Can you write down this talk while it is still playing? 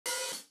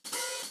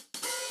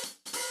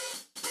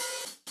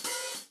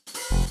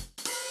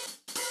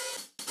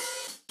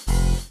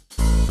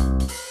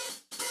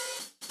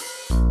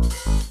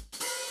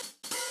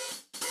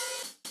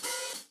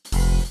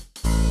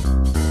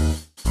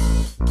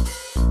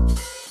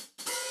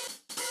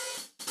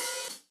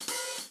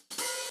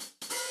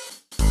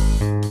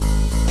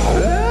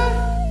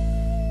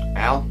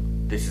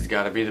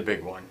got to be the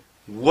big one.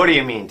 What do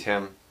you mean,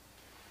 Tim?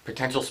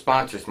 Potential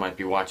sponsors might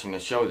be watching the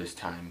show this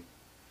time.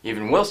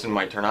 Even Wilson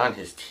might turn on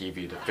his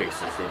TV to fix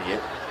this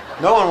idiot.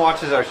 No one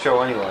watches our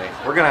show anyway.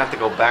 We're gonna have to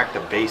go back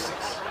to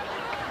basics.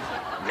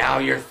 Now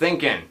you're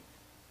thinking.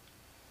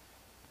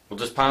 We'll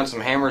just pound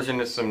some hammers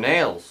into some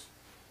nails.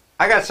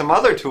 I got some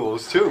other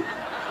tools, too.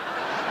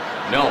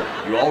 No,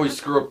 you always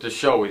screw up the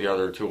show with the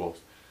other tools.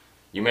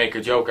 You make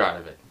a joke out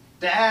of it.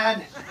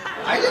 Dad,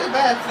 I did a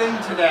bad thing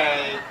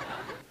today.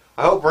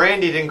 I hope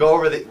Randy didn't go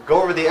over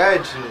the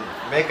edge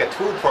and make a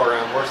tool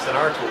program worse than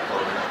our tool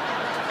program.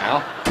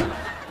 Al?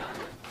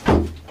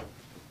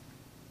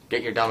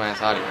 Get your dumb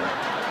ass out of here.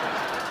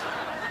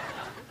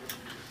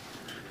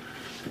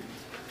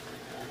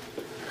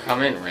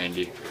 Come in,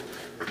 Randy.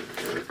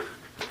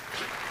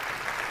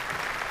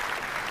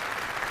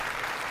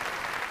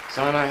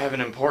 Son, I have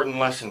an important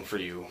lesson for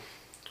you.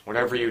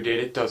 Whatever you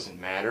did, it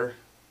doesn't matter.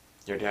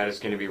 Your dad is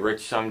going to be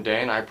rich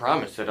someday, and I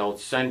promise that I'll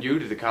send you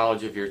to the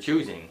college of your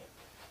choosing.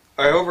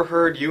 I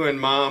overheard you and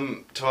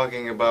Mom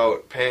talking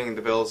about paying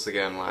the bills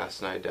again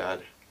last night,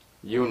 Dad.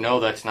 You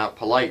know that's not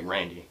polite,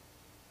 Randy.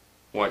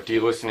 What, do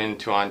you listen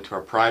onto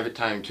our private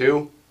time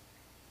too?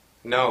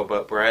 No,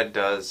 but Brad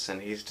does,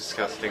 and he's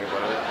disgusting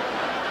about it.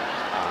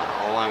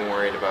 All I'm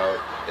worried about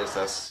is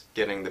us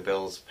getting the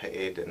bills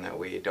paid and that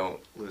we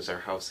don't lose our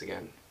house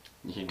again.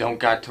 You don't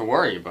got to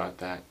worry about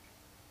that.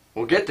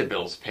 We'll get the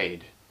bills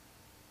paid.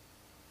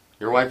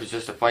 Your wife is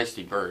just a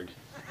feisty bird.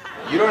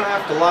 You don't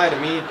have to lie to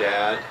me,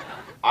 Dad.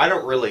 I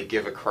don't really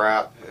give a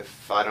crap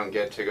if I don't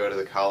get to go to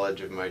the college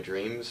of my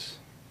dreams.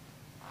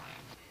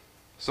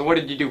 So what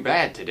did you do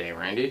bad today,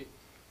 Randy?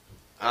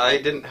 I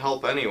didn't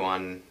help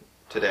anyone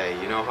today.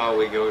 You know how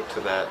we go to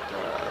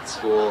that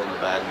school in the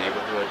bad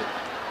neighborhood?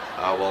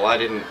 Well, I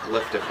didn't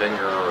lift a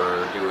finger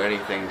or do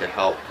anything to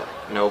help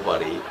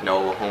nobody.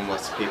 No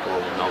homeless people,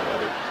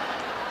 nobody.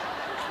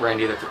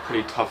 Randy, that's a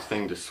pretty tough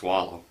thing to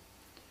swallow.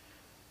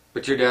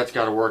 But your dad's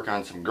got to work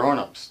on some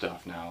grown-up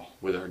stuff now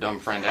with our dumb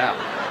friend Al.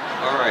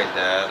 Alright,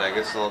 Dad, I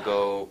guess I'll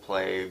go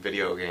play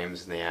video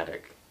games in the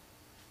attic.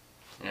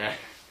 Yeah,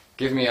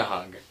 give me a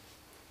hug.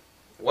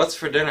 What's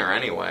for dinner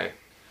anyway?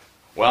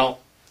 Well,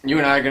 you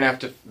and I are going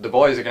to the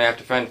boys are going to have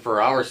to fend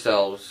for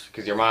ourselves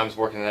because your mom's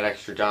working that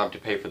extra job to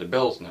pay for the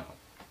bills now.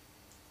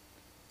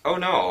 Oh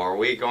no, are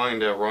we going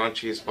to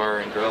Raunchy's Bar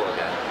and Grill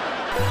again?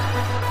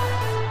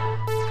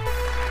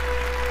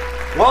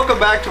 Welcome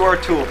back to our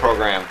tool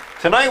program.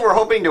 Tonight we're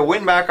hoping to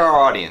win back our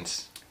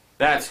audience.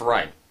 That's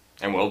right.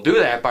 And we'll do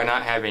that by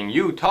not having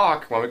you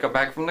talk when we come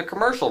back from the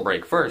commercial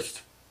break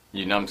first.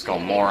 You numbskull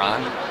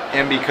moron.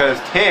 And because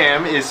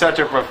Tim is such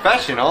a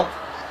professional,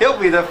 he'll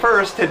be the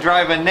first to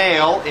drive a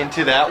nail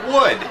into that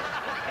wood.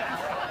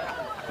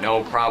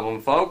 No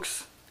problem,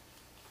 folks.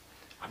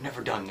 I've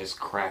never done this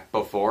crap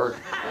before.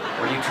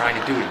 What are you trying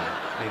to do to me?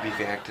 Maybe if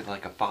you acted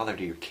like a father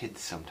to your kids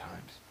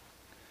sometimes.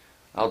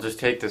 I'll just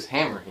take this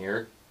hammer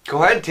here.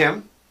 Go ahead,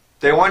 Tim.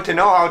 They want to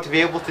know how to be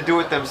able to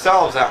do it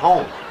themselves at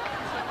home.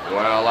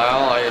 Well,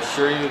 Al, I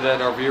assure you that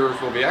our viewers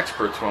will be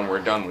experts when we're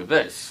done with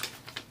this.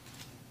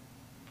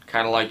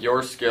 Kind of like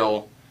your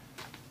skill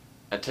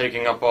at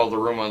taking up all the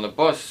room on the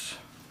bus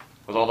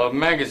with all the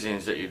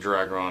magazines that you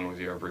drag around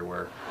with you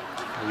everywhere.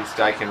 At least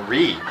I can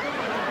read.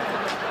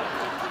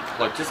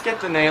 Look, just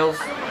get the nails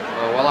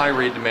while I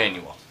read the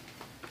manual.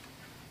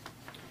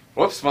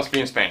 Whoops, must be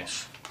in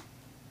Spanish.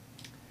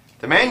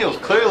 The manual's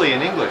clearly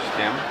in English,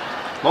 Tim.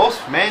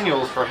 Most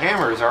manuals for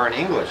hammers are in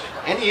English.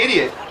 Any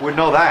idiot would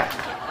know that.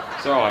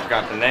 So I've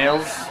got the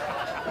nails,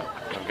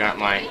 I've got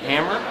my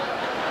hammer.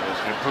 I'm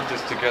just going to put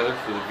this together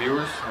for the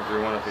viewers.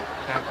 Everyone will be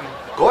happy.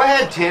 Go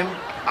ahead, Tim.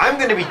 I'm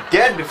going to be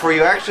dead before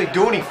you actually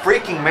do any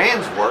freaking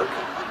man's work.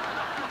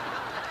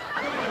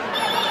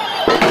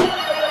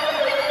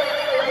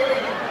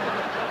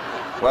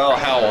 Well,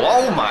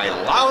 hello, my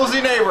lousy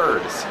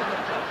neighbors.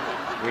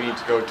 We need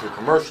to go to a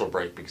commercial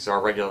break because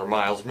our regular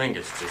Miles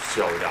Mingus just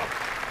showed up.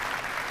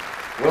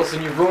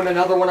 Wilson, you ruined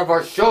another one of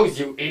our shows,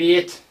 you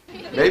idiot!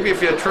 Maybe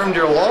if you trimmed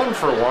your lawn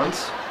for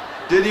once,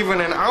 did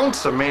even an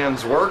ounce of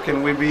man's work,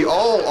 and we'd be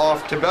all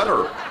off to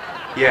better.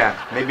 Yeah,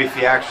 maybe if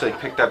you actually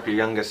picked up your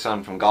youngest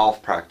son from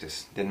golf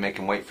practice, didn't make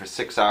him wait for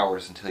 6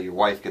 hours until your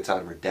wife gets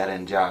out of her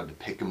dead-end job to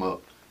pick him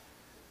up.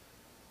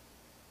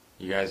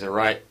 You guys are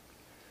right.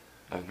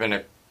 I've been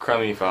a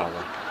crummy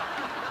father.